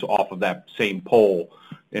offerings off of that same pole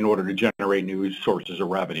in order to generate new sources of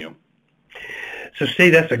revenue. So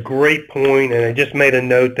Steve, that's a great point, and I just made a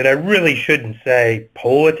note that I really shouldn't say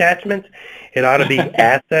pole attachments. It ought to be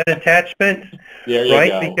asset attachments,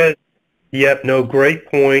 right? Because, great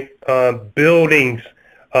point. Buildings,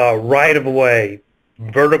 right-of-way,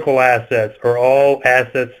 vertical assets are all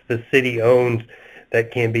assets the city owns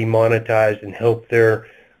that can be monetized and help their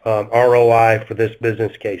ROI for this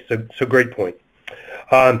business case. So great point.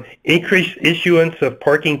 Increased issuance of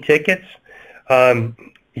parking tickets.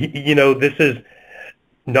 This is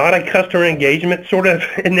not a customer engagement sort of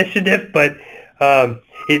initiative, but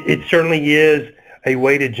it certainly is a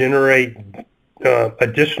way to generate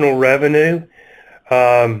additional revenue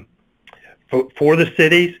for the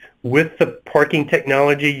cities. With the parking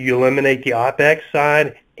technology, you eliminate the OPEX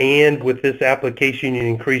side, and with this application, you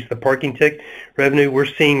increase the parking ticket revenue. We're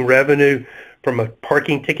seeing revenue from a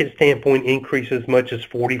parking ticket standpoint increase as much as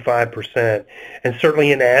 45%, and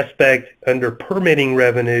certainly an aspect under permitting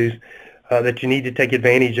revenues that you need to take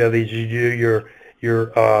advantage of as you do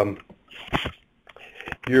your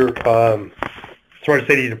smart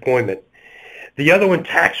city deployment. The other one,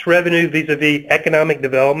 tax revenue vis-a-vis economic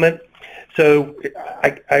development. So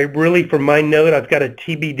I really, from my note, I've got a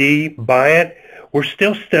TBD by it. We're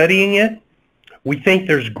still studying it. We think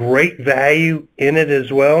there's great value in it as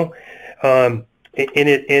well.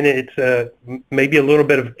 It's maybe a little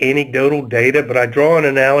bit of anecdotal data, but I draw an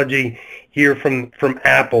analogy here from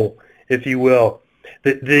Apple, if you will.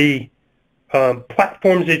 The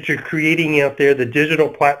platforms that you're creating out there, the digital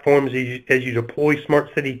platforms as you deploy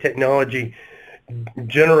smart city technology,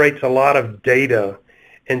 generates a lot of data.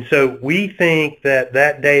 And so we think that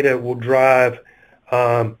data will drive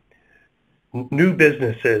new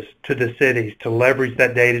businesses to the cities to leverage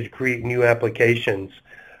that data to create new applications.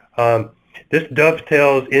 This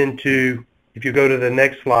dovetails into, if you go to the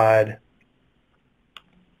next slide,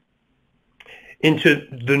 into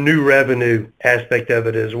the new revenue aspect of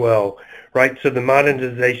it as well, right? So the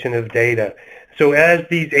monetization of data. So as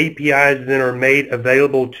these APIs then are made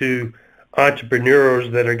available to entrepreneurs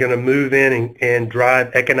that are going to move in and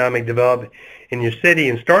drive economic development in your city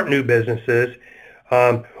and start new businesses,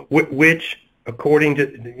 which according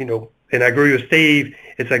to, and I agree with Steve,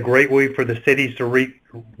 it's a great way for the cities to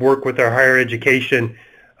work with our higher education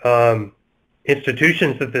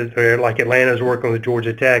institutions that are like Atlanta's working with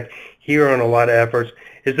Georgia Tech here on a lot of efforts.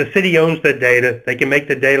 is the city owns the data. They can make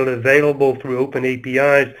the data available through open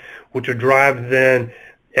APIs, which will drive then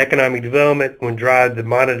economic development, will drive the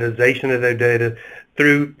monetization of their data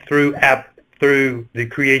through the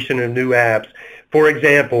creation of new apps. For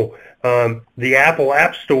example, the Apple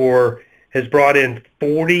App Store has brought in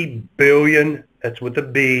 40 billion, that's with a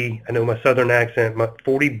B, I know my southern accent,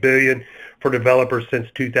 40 billion for developers since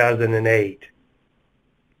 2008.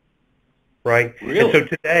 Right? Really? And so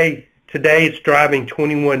today it's driving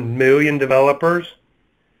 21 million developers.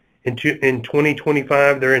 In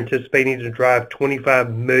 2025, they're anticipating to drive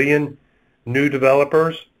 25 million new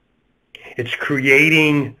developers. It's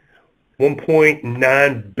creating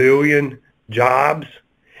 1.9 billion jobs.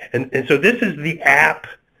 And so this is the app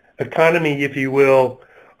economy, if you will,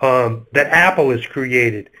 that Apple has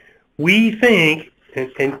created. We think,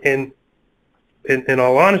 in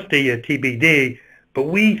all honesty, at TBD, but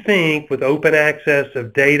we think with open access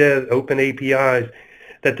of data, open APIs,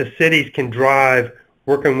 that the cities can drive,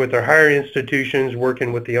 working with their higher institutions,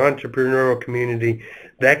 working with the entrepreneurial community,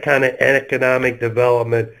 that kind of economic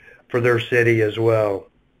development for their city as well.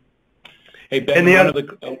 Hey, Ben,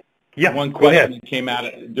 one question that came out,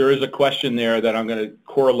 there is a question there that I'm going to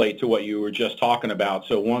correlate to what you were just talking about.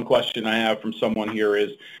 So one question I have from someone here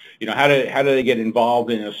is, how do they get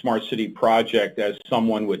involved in a smart city project as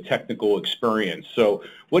someone with technical experience? So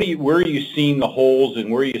where are you seeing the holes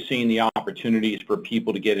and where are you seeing the opportunities for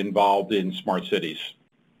people to get involved in smart cities?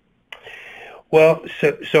 Well,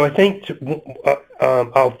 so I think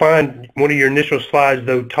I'll find one of your initial slides,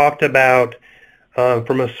 though, talked about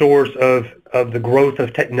from a source of the growth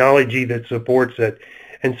of technology that supports it.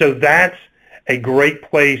 And so that's a great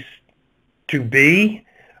place to be.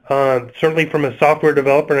 Certainly from a software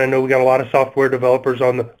developer, and I know we got a lot of software developers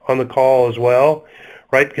on the call as well,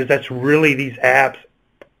 right? Because that's really these apps,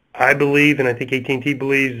 I believe, and I think AT&T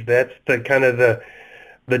believes, that's the kind of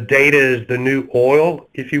the data is the new oil,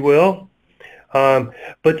 if you will.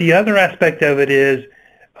 But the other aspect of it is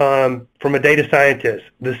from a data scientist.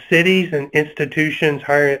 The cities and institutions,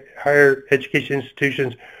 higher education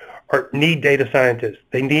institutions, need data scientists.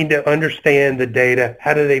 They need to understand the data.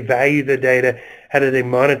 How do they value the data? How do they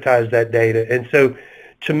monetize that data? And so,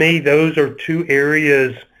 to me, those are two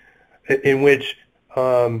areas in which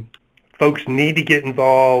folks need to get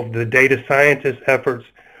involved. The data scientist efforts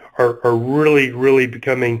are really, really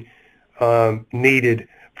becoming needed.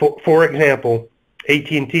 For example,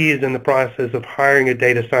 AT&T is in the process of hiring a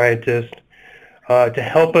data scientist to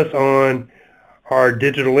help us on our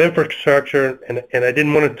digital infrastructure, and I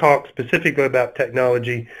didn't want to talk specifically about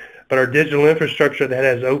technology, but our digital infrastructure that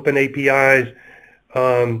has open APIs,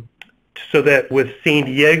 so that with San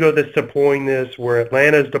Diego that's deploying this, where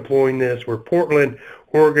Atlanta is deploying this, where Portland,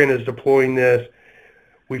 Oregon is deploying this,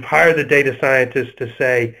 we've hired the data scientists to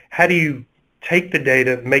say, how do you take the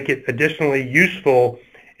data, make it additionally useful,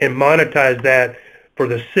 and monetize that for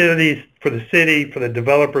the cities, for the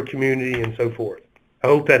developer community, and so forth. I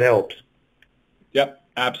hope that helps. Yep,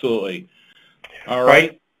 absolutely. All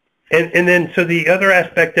right. And then, so the other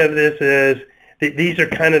aspect of this is that these are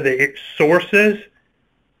kind of the sources: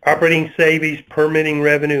 operating savings, permitting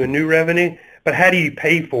revenue, and new revenue. But how do you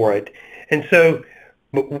pay for it? And so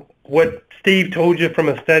what Steve told you from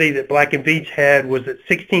a study that Black & Veatch had was that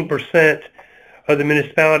 16% of the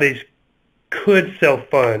municipalities could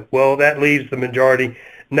self-fund. Well, that leaves the majority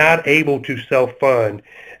not able to self-fund.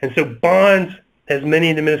 And so bonds, as many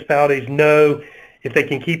of the municipalities know, if they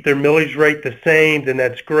can keep their millage rate the same, then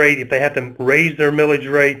that's great. If they have to raise their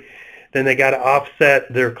millage rate, then they got to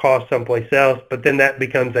offset their costs someplace else. But then that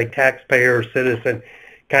becomes a taxpayer or citizen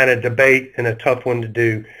kind of debate and a tough one to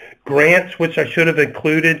do. Grants, which I should have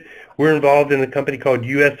included, we're involved in a company called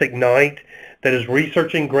US Ignite that is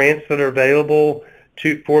researching grants that are available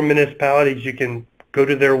for municipalities. You can go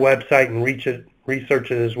to their website and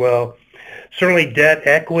research it as well. Certainly debt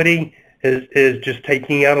equity is just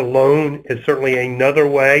taking out a loan is certainly another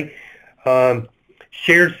way.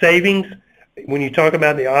 Shared savings, when you talk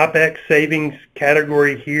about the OPEX savings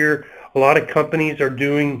category here, a lot of companies are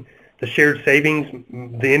doing the shared savings.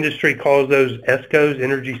 The industry calls those ESCOs,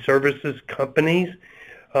 energy services companies.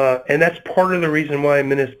 And that's part of the reason why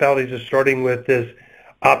municipalities are starting with this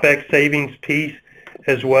OPEX savings piece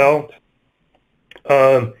as well.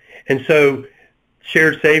 And so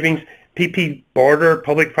shared savings, PP barter,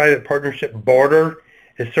 public-private partnership barter,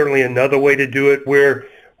 is certainly another way to do it, where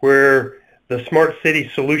the smart city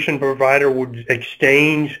solution provider would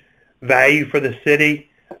exchange value for the city.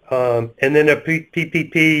 And then a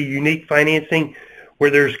PPP, unique financing, where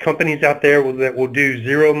there's companies out there that will do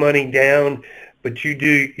zero money down, but you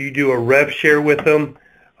do a rev share with them,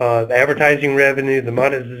 the advertising revenue, the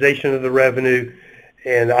monetization of the revenue,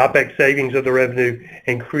 and OPEX savings of the revenue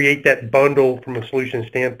and create that bundle from a solution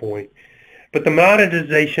standpoint. But the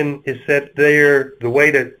monetization is set there, the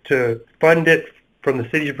way to fund it from the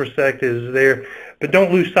city's perspective is there, but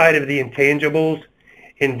don't lose sight of the intangibles,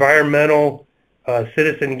 environmental,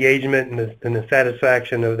 citizen engagement, and the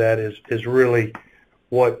satisfaction of that is really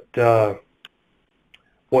what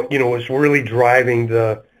is really driving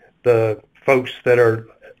the folks that are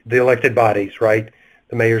the elected bodies, right?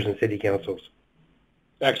 The mayors and city councils.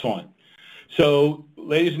 Excellent. So,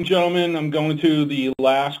 ladies and gentlemen, I'm going to the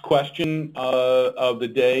last question of the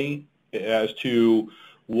day as to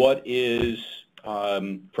what is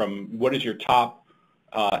your top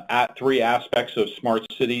three aspects of smart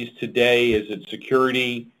cities today? Is it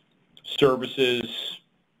security, services,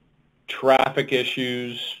 traffic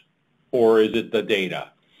issues, or is it the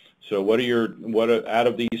data? So out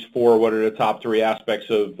of these four, what are the top three aspects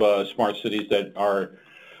of smart cities that are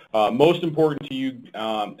most important to you,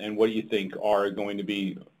 and what do you think are going to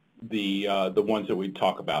be the ones that we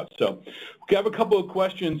talk about? So we have a couple of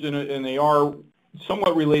questions, and they are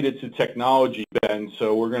somewhat related to technology, Ben,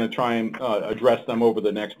 so we're going to try and address them over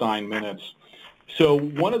the next 9 minutes. So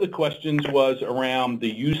one of the questions was around the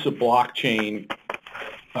use of blockchain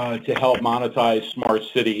to help monetize smart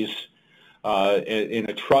cities in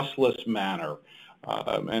a trustless manner.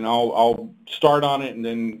 And I'll start on it and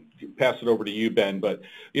then pass it over to you, Ben. But,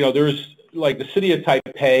 there's, like, the city of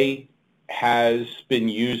Taipei has been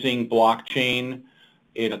using blockchain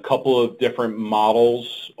in a couple of different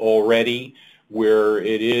models already where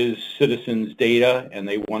it is citizens' data and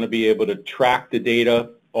they want to be able to track the data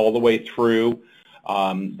all the way through.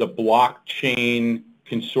 The blockchain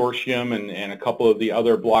consortium and a couple of the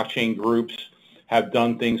other blockchain groups have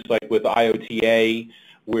done things like with IOTA,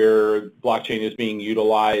 where blockchain is being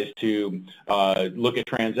utilized to look at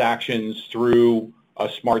transactions through a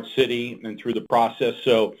smart city and through the process.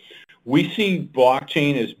 So we see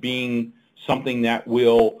blockchain as being something that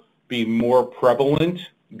will be more prevalent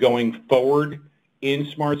going forward in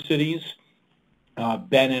smart cities.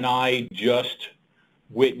 Ben and I just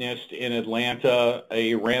witnessed in Atlanta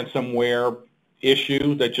a ransomware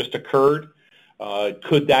issue that just occurred.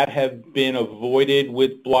 Could that have been avoided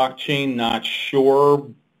with blockchain? Not sure,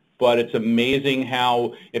 but it's amazing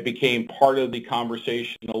how it became part of the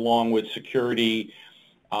conversation along with security,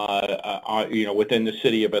 within the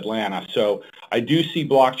city of Atlanta. So I do see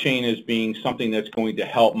blockchain as being something that's going to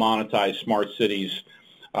help monetize smart cities,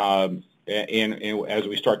 and as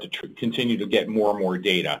we start to continue to get more and more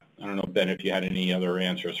data. I don't know, Ben, if you had any other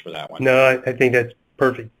answers for that one. No, I think that's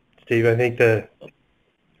perfect, Steve. I think that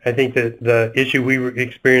the issue we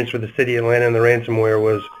experienced with the city of Atlanta and the ransomware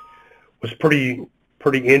was pretty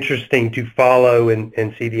interesting to follow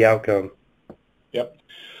and see the outcome. Yep.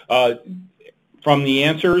 From the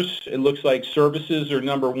answers, it looks like services are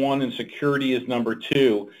number one and security is number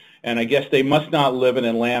two. And I guess they must not live in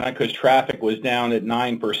Atlanta because traffic was down at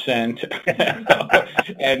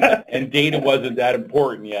 9%, and data wasn't that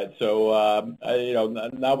important yet. So,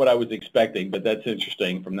 not what I was expecting, but that's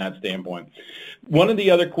interesting from that standpoint. One of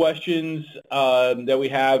the other questions that we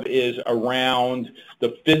have is around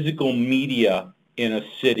the physical media in a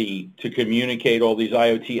city to communicate all these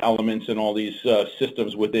IoT elements and all these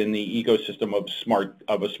systems within the ecosystem of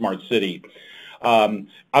a smart city.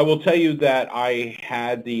 I will tell you that I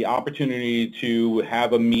had the opportunity to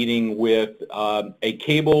have a meeting with a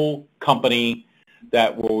cable company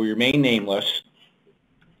that will remain nameless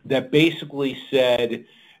that basically said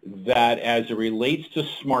that as it relates to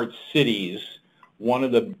smart cities, one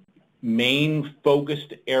of the main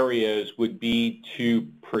focused areas would be to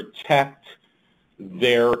protect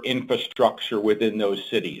their infrastructure within those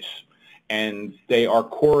cities. And they are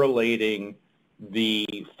correlating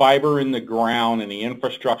the fiber in the ground and the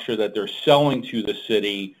infrastructure that they're selling to the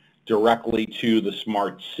city directly to the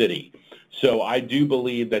smart city. So I do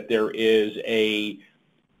believe that there is a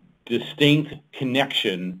distinct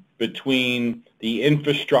connection between the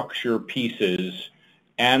infrastructure pieces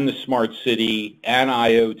and the smart city and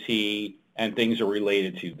IoT and things are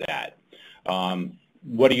related to that.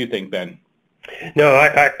 What do you think, Ben? No,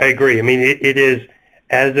 I agree. I mean, it is,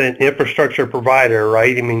 as an infrastructure provider,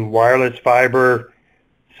 right? I mean, wireless, fiber,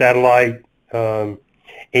 satellite, and,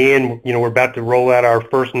 we're about to roll out our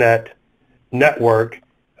FirstNet network.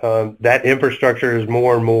 That infrastructure is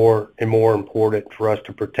more and more important for us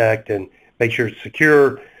to protect and make sure it's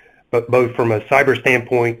secure, but both from a cyber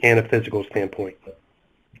standpoint and a physical standpoint.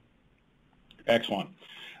 Excellent.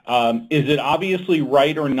 Is it obviously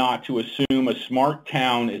right or not to assume a smart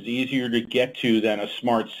town is easier to get to than a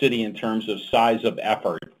smart city in terms of size of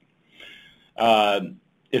effort?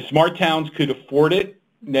 If smart towns could afford it,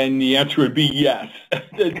 then the answer would be yes.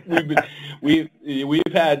 we've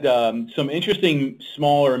had some interesting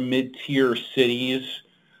smaller mid-tier cities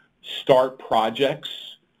start projects,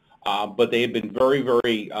 but they've been very,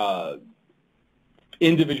 very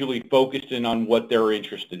individually focused in on what they're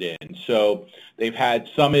interested in. So they've had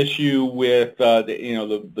some issue with,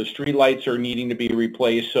 the street lights are needing to be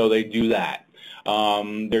replaced, so they do that.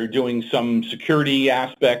 They're doing some security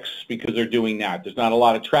aspects because they're doing that. There's not a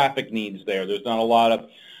lot of traffic needs there. There's not a lot of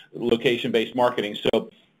location-based marketing. So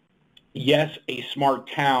yes, a smart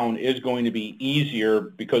town is going to be easier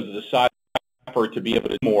because of the size effort to be able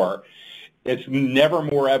to do more. It's never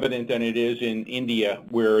more evident than it is in India,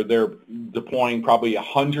 where they're deploying probably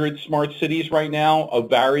 100 smart cities right now of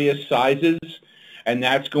various sizes, and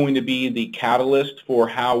that's going to be the catalyst for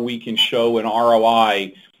how we can show an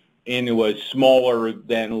ROI into a smaller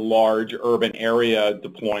than large urban area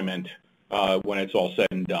deployment when it's all said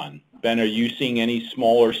and done. Ben, are you seeing any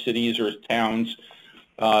smaller cities or towns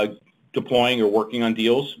deploying or working on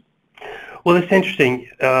deals? Well, it's interesting.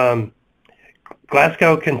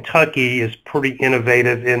 Glasgow, Kentucky is pretty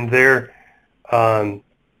innovative in their, smart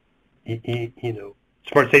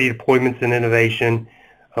city deployments and innovation,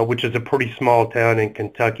 which is a pretty small town in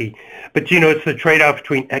Kentucky. But, it's the trade-off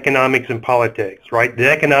between economics and politics, right?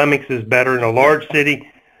 The economics is better in a large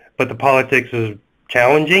city, but the politics is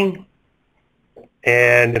challenging.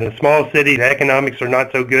 And in a small city, the economics are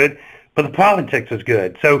not so good, but the politics is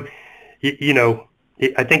good. So,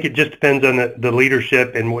 I think it just depends on the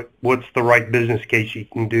leadership and what's the right business case you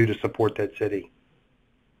can do to support that city.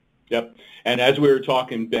 Yep. And as we were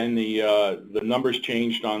talking, Ben, the numbers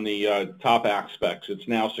changed on the top aspects. It's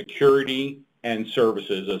now security and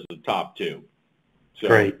services as the top two. So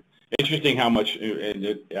great. Interesting how much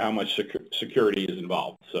security is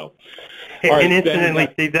involved. So, and, right, and incidentally,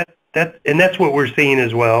 Steve, that's what we're seeing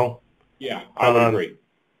as well. Yeah, I would agree.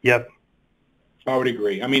 Yep. I would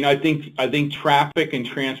agree. I mean, I think traffic and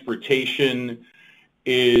transportation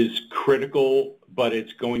is critical, but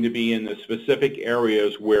it's going to be in the specific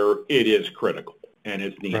areas where it is critical and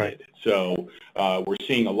it's needed. Right. So we're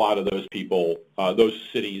seeing a lot of those people, those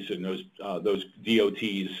cities and those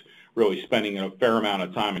DOTs really spending a fair amount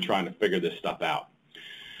of time and trying to figure this stuff out.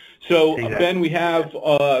 So, exactly. Ben, we have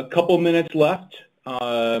a couple minutes left.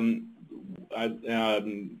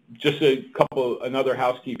 Just another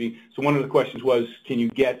housekeeping. So one of the questions was, can you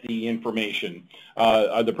get the information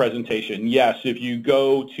of the presentation? Yes, if you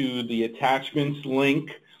go to the attachments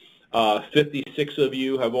link, 56 of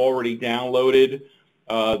you have already downloaded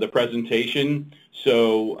the presentation.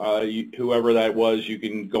 So whoever that was, you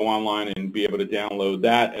can go online and be able to download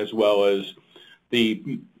that, as well as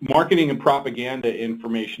the marketing and propaganda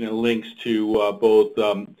information and links to both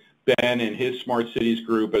Ben and his Smart Cities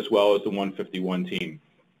group, as well as the 151 team.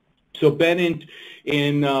 So Ben,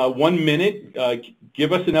 in 1 minute,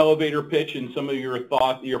 give us an elevator pitch and some of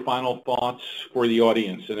your final thoughts for the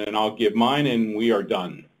audience, and then I'll give mine, and we are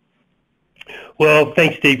done. Well,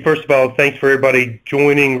 thanks, Steve. First of all, thanks for everybody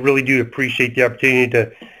joining. Really do appreciate the opportunity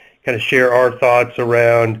to kind of share our thoughts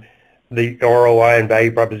around the ROI and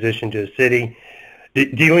value proposition to the city.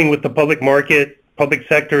 Dealing with the public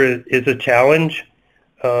sector is a challenge.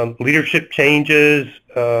 Leadership changes,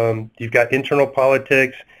 you've got internal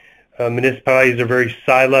politics, municipalities are very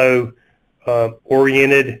silo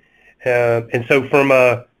oriented, and so from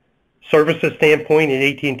a services standpoint and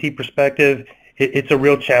AT&T perspective, it's a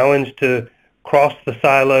real challenge to cross the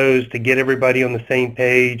silos, to get everybody on the same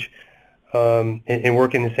page and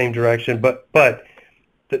work in the same direction. But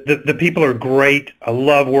the people are great. I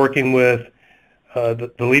love working with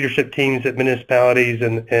the leadership teams at municipalities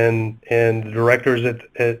and the directors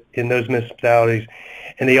in those municipalities,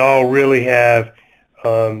 and they all really have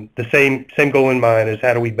the same goal in mind: is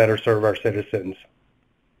how do we better serve our citizens.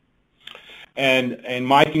 And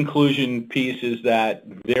my conclusion piece is that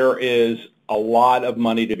there is a lot of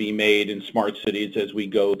money to be made in smart cities as we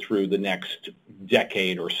go through the next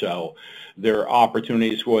decade or so. There are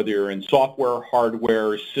opportunities, whether you're in software,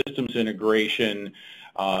 hardware, systems integration,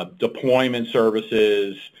 deployment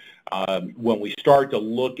services. When we start to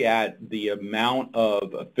look at the amount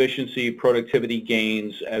of efficiency, productivity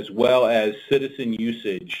gains, as well as citizen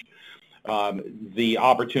usage, the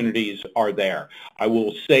opportunities are there. I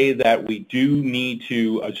will say that we do need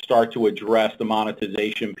to start to address the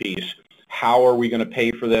monetization piece. How are we going to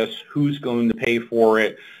pay for this? Who's going to pay for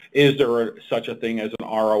it? Is there such a thing as an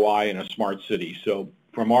ROI in a smart city? So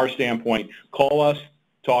from our standpoint, call us,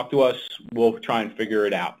 talk to us. We'll try and figure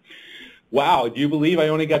it out. Wow, do you believe I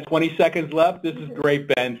only got 20 seconds left? This is great,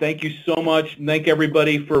 Ben. Thank you so much. Thank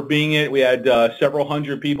everybody for being it. We had several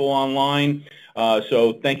hundred people online.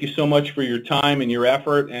 So thank you so much for your time and your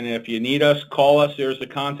effort. And if you need us, call us. There's the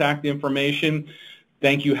contact information.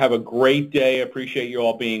 Thank you. Have a great day. Appreciate you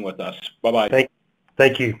all being with us. Bye-bye.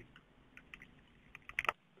 Thank you.